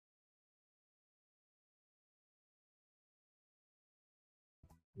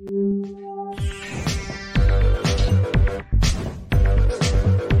Hey,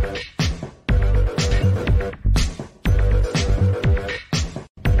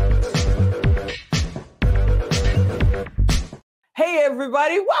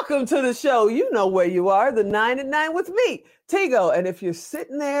 everybody, welcome to the show. You know where you are, the 9 at 9 with me, Tigo. And if you're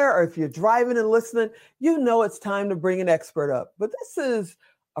sitting there or if you're driving and listening, you know it's time to bring an expert up. But this is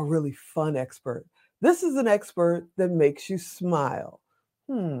a really fun expert. This is an expert that makes you smile.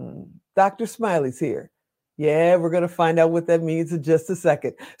 Dr. Smiley's here. Yeah, we're going to find out what that means in just a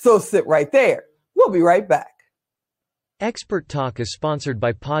second. So sit right there. We'll be right back. Expert Talk is sponsored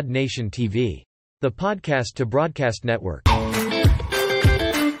by Pod Nation TV, the podcast to broadcast network.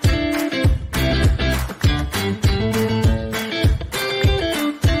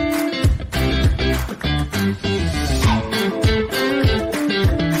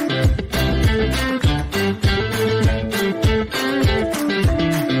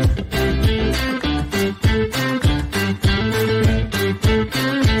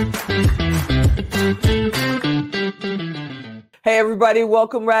 Hey, everybody,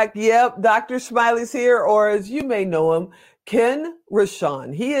 welcome back. Yep, Dr. Smiley's here, or as you may know him, Ken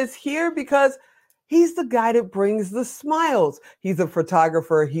Rochon. He is here because he's the guy that brings the smiles. He's a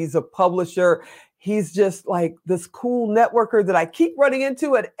photographer. He's a publisher. He's just like this cool networker that I keep running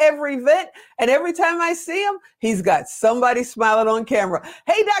into at every event. And every time I see him, he's got somebody smiling on camera.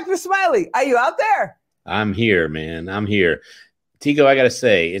 Hey, Dr. Smiley, are you out there? I'm here, man. I'm here. Tigo, I got to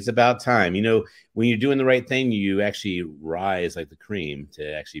say, it's about time. You know, when you're doing the right thing, you actually rise like the cream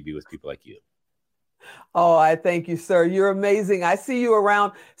to actually be with people like you. Oh, I thank you, sir. You're amazing. I see you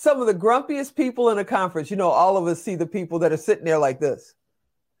around some of the grumpiest people in a conference. You know, all of us see the people that are sitting there like this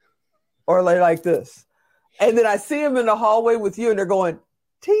or like this. And then I see them in the hallway with you and they're going,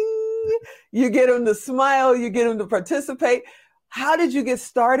 ting. You get them to smile. You get them to participate. How did you get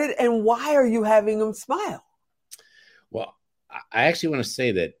started and why are you having them smile? Well, I actually want to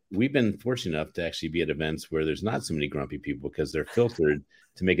say that we've been fortunate enough to actually be at events where there's not so many grumpy people because they're filtered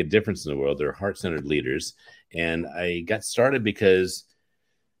to make a difference in the world. They're heart-centered leaders. And I got started because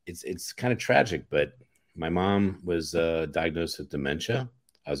it's kind of tragic, but my mom was diagnosed with dementia.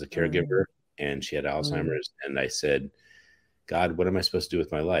 I was a caregiver and she had Alzheimer's. And I said, God, what am I supposed to do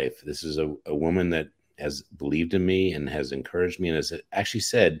with my life? This is a woman that has believed in me and has encouraged me and has actually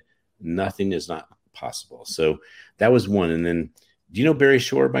said, nothing is not possible. So that was one. And then, do you know Barry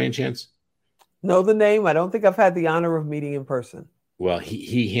Shore by any chance? Know the name. I don't think I've had the honor of meeting in person. Well,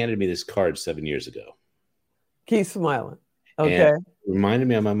 he handed me this card 7 years ago. Keep smiling. Okay. And it reminded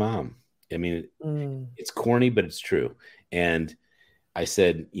me of my mom. I mean, it's corny, but it's true. And I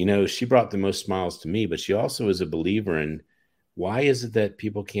said, you know, she brought the most smiles to me, but she also is a believer in why is it that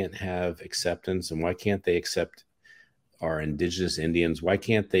people can't have acceptance and why can't they accept our indigenous Indians? Why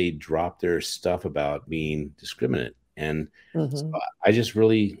can't they drop their stuff about being discriminate? And so I just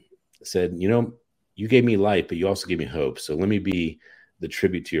really said, you know, you gave me life, but you also gave me hope. So let me be the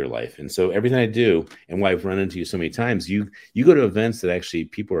tribute to your life. And so everything I do and why I've run into you so many times, you go to events that actually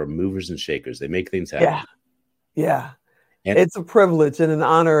people are movers and shakers. They make things happen. Yeah. And it's a privilege and an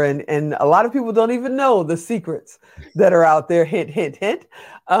honor. And a lot of people don't even know the secrets that are out there. Hint, hint, hint.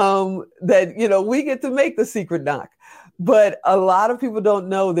 That, you know, we get to make the secret knock. But a lot of people don't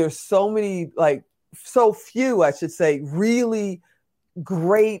know there's so many, like so few, I should say, really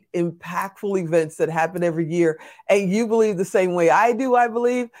great, impactful events that happen every year. And you believe the same way I do. I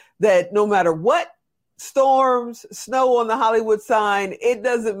believe that no matter what storms, snow on the Hollywood sign, it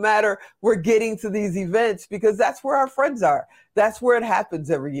doesn't matter. We're getting to these events because that's where our friends are. That's where it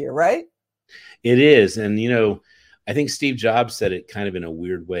happens every year, right? It is. And, you know, I think Steve Jobs said it kind of in a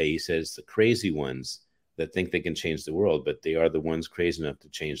weird way. He says the crazy ones that think they can change the world, but they are the ones crazy enough to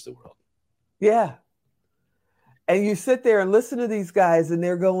change the world. Yeah. And you sit there and listen to these guys and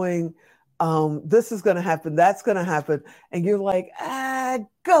they're going, this is going to happen. That's going to happen. And you're like,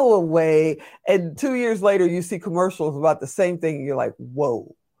 go away. And 2 years later, you see commercials about the same thing. And you're like,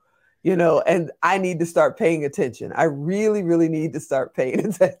 whoa, you know, and I need to start paying attention. I really, really need to start paying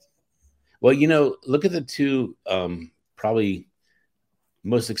attention. Well, you know, look at the two probably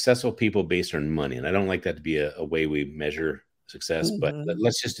most successful people based on money. And I don't like that to be a way we measure success, but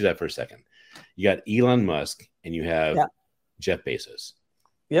let's just do that for a second. You got Elon Musk and you have Jeff Bezos.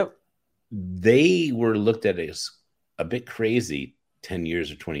 Yep. They were looked at as a bit crazy 10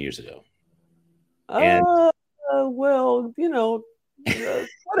 years or 20 years ago. Well, you know, Twitter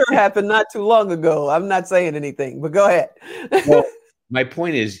happened not too long ago. I'm not saying anything, but go ahead. Well, my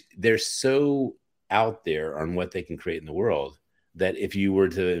point is they're so out there on what they can create in the world that if you were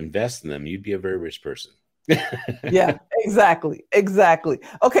to invest in them, you'd be a very rich person. Yeah, Exactly. Exactly.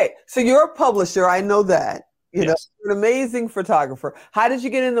 Okay. So you're a publisher. I know that. You know, Yes. you're an amazing photographer. How did you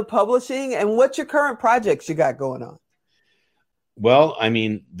get into publishing, and what's your current projects you got going on? Well, I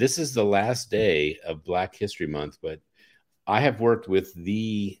mean, this is the last day of Black History Month, but I have worked with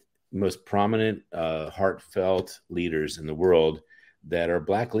the most prominent, heartfelt leaders in the world that are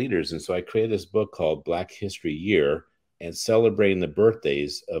Black leaders. And so I created this book called Black History Year and celebrating the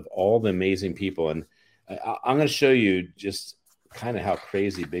birthdays of all the amazing people. And I'm going to show you just kind of how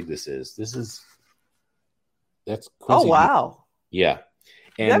crazy big this is. That's Oh, Quincy. wow. Yeah.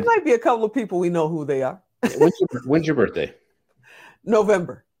 That And might be a couple of people we know who they are. when's your birthday?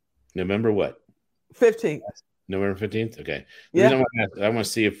 November November what? 15th. November 15th? Okay. The Yeah. reason I want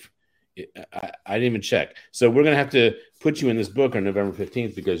to see if I didn't even check. So we're going to have to put you in this book on November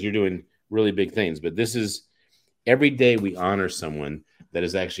 15th because you're doing really big things. But this is every day we honor someone that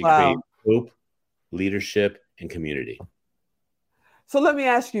has actually created hope, leadership, and community. So let me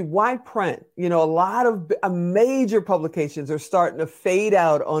ask you, why print? You know, a lot of major publications are starting to fade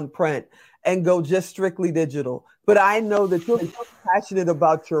out on print and go just strictly digital. But I know that you're passionate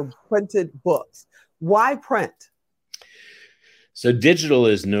about your printed books. Why print? So digital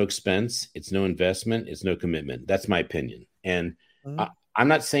is no expense. It's no investment. It's no commitment. That's my opinion. And I'm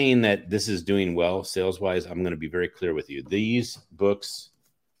not saying that this is doing well sales-wise. I'm going to be very clear with you. These books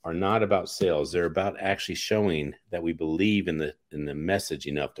are not about sales. They're about actually showing that we believe in the message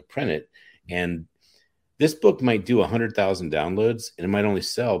enough to print it. And this book might do 100,000 downloads, and it might only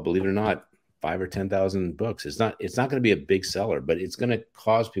sell, believe it or not, 5 or 10,000 books. It's not going to be a big seller, but it's going to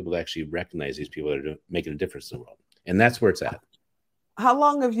cause people to actually recognize these people that are making a difference in the world. And that's where it's at. How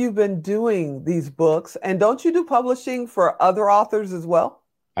long have you been doing these books? And don't you do publishing for other authors as well?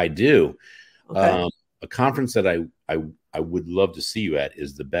 I do. Okay. A conference that I would love to see you at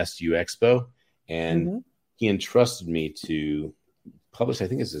is the Best You Expo. And he entrusted me to publish, I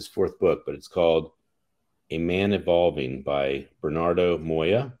think it's his 4th book, but it's called A Man Evolving by Bernardo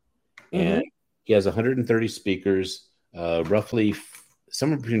Moya. And he has 130 speakers, roughly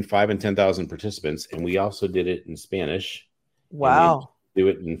somewhere between 5 and 10,000 participants. And we also did it in Spanish. Wow. Do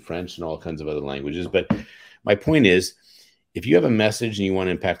it in French and all kinds of other languages. But my point is, if you have a message and you want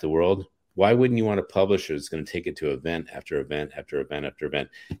to impact the world, why wouldn't you want a publisher that's going to take it to event after event after event after event?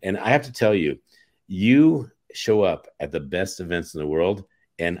 And I have to tell you, you show up at the best events in the world,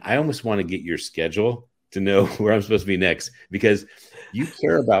 and I almost want to get your schedule to know where I'm supposed to be next, because you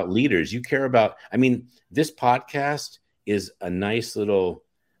care about leaders. You care about, I mean, this podcast is a nice little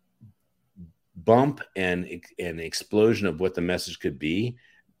bump and an explosion of what the message could be.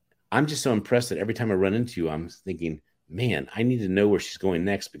 I'm just so impressed that every time I run into you, I'm thinking, man, I need to know where she's going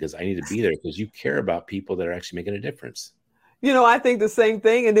next because I need to be there, because you care about people that are actually making a difference. You know, I think the same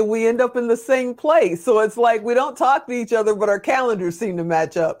thing. And then we end up in the same place. So it's like we don't talk to each other, but our calendars seem to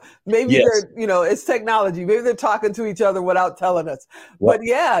match up. Maybe they're, you know, it's technology. Maybe they're talking to each other without telling us. Well, but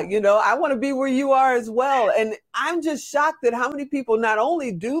yeah, you know, I want to be where you are as well. And I'm just shocked at how many people not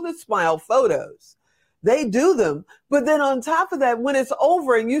only do the smile photos, they do them, but then on top of that, when it's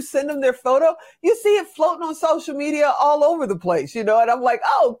over and you send them their photo, you see it floating on social media all over the place, you know, and I'm like,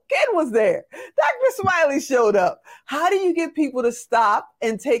 oh, Ken was there. Dr. Smiley showed up. How do you get people to stop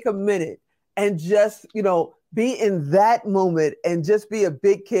and take a minute and just, you know, be in that moment and just be a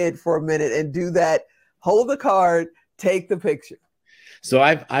big kid for a minute and do that, hold the card, take the picture? So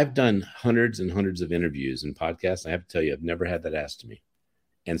I've done hundreds and hundreds of interviews and podcasts. I have to tell you, I've never had that asked to me.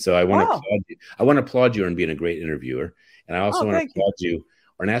 And so I want to applaud you. I want to applaud you on being a great interviewer. And I also want to applaud you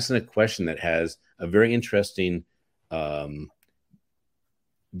on asking a question that has a very interesting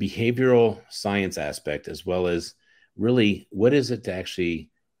behavioral science aspect, as well as really what is it to actually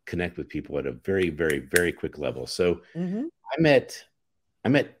connect with people at a very, very, very quick level. So I met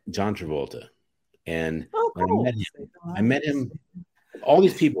John Travolta, and when I met him, all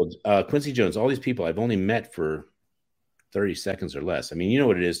these people, Quincy Jones, all these people I've only met for 30 seconds or less. I mean, you know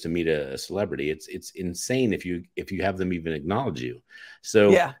what it is to meet a celebrity. It's insane if you have them even acknowledge you.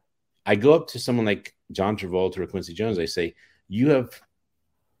 So I go up to someone like John Travolta or Quincy Jones. I say, you have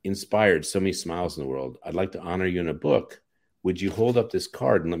inspired so many smiles in the world. I'd like to honor you in a book. Would you hold up this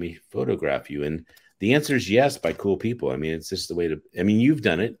card and let me photograph you? And the answer is yes, by cool people. I mean, it's just the way to, I mean, you've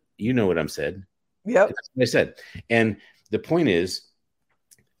done it. You know what I'm said. Yep. That's what I said. And the point is,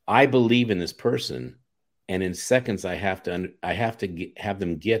 I believe in this person. And in seconds, I have to have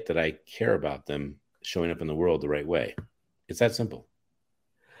them get that I care about them showing up in the world the right way. It's that simple.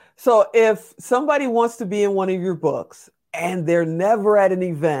 So if somebody wants to be in one of your books and they're never at an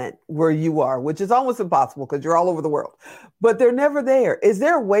event where you are, which is almost impossible because you're all over the world, but they're never there, is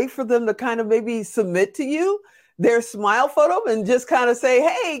there a way for them to kind of maybe submit to you? their smile photo and just kind of say,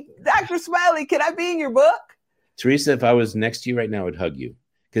 hey, Dr. Smiley, can I be in your book? Teresa, if I was next to you right now, I would hug you,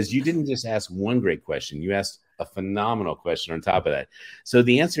 because you didn't just ask one great question. You asked a phenomenal question on top of that. So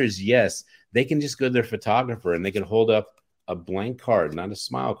the answer is yes. They can just go to their photographer and they can hold up a blank card, not a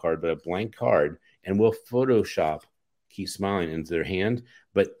smile card, but a blank card, and we'll Photoshop Keep Smiling into their hand.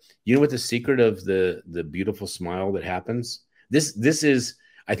 But you know what the secret of the beautiful smile that happens? This is,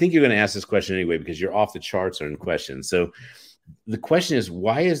 I think you're going to ask this question anyway, because you're off the charts on questions. So the question is,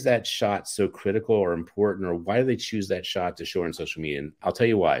 why is that shot so critical or important, or why do they choose that shot to show on social media? And I'll tell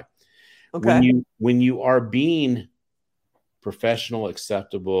you why. Okay. When you are being professional,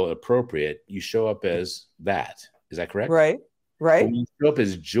 acceptable, appropriate, you show up as that. Is that correct? Right. But when you show up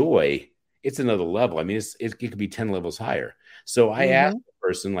as joy, it's another level. I mean, it could be 10 levels higher. So I ask a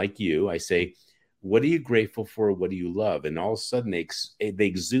person like you, I say, what are you grateful for? What do you love? And all of a sudden they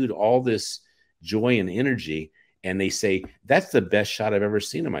exude all this joy and energy. And they say, that's the best shot I've ever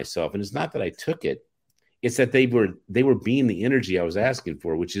seen of myself. And it's not that I took it. It's that they were being the energy I was asking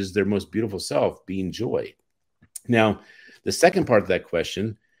for, which is their most beautiful self, being joy. Now, the second part of that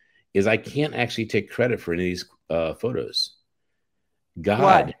question is I can't actually take credit for any of these photos.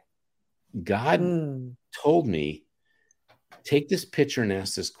 God told me, take this picture and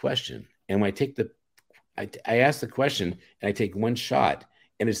ask this question. And when I ask the question and I take one shot,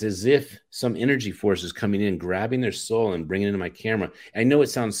 and it's as if some energy force is coming in, grabbing their soul and bringing it into my camera. I know it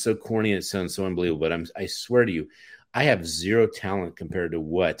sounds so corny and it sounds so unbelievable, but I swear to you, I have zero talent compared to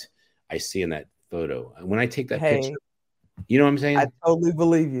what I see in that photo. When I take that picture, you know what I'm saying? I totally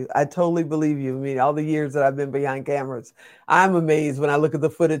believe you. I mean, all the years that I've been behind cameras, I'm amazed when I look at the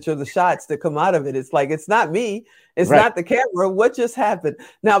footage or the shots that come out of it. It's like, it's not me. It's not the camera. What just happened?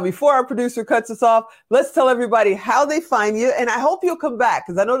 Now, before our producer cuts us off, let's tell everybody how they find you. And I hope you'll come back,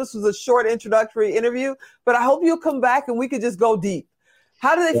 because I know this was a short introductory interview, but I hope you'll come back and we could just go deep.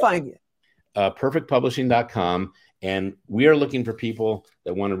 How do they find you? Perfectpublishing.com. And we are looking for people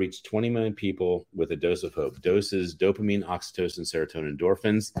that want to reach 20 million people with a dose of hope. Doses, dopamine, oxytocin, serotonin,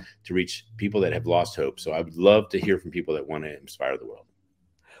 endorphins, to reach people that have lost hope. So I would love to hear from people that want to inspire the world.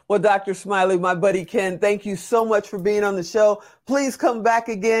 Well, Dr. Smiley, my buddy Ken, thank you so much for being on the show. Please come back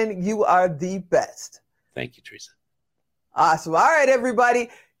again. You are the best. Thank you, Teresa. Awesome. All right, everybody,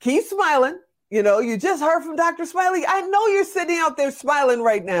 keep smiling. You know, you just heard from Dr. Smiley. I know you're sitting out there smiling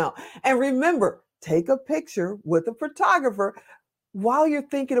right now. And remember, take a picture with a photographer while you're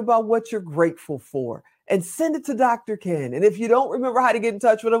thinking about what you're grateful for, and send it to Dr. Ken. And if you don't remember how to get in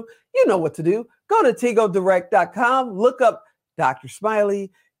touch with him, you know what to do. Go to tigodirect.com, look up Dr.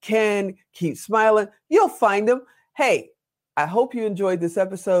 Smiley, Ken, keep smiling. You'll find him. Hey, I hope you enjoyed this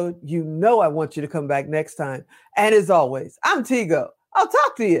episode. You know I want you to come back next time. And as always, I'm Tigo. I'll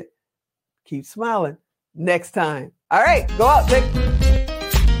talk to you. Keep smiling next time. All right, go out, take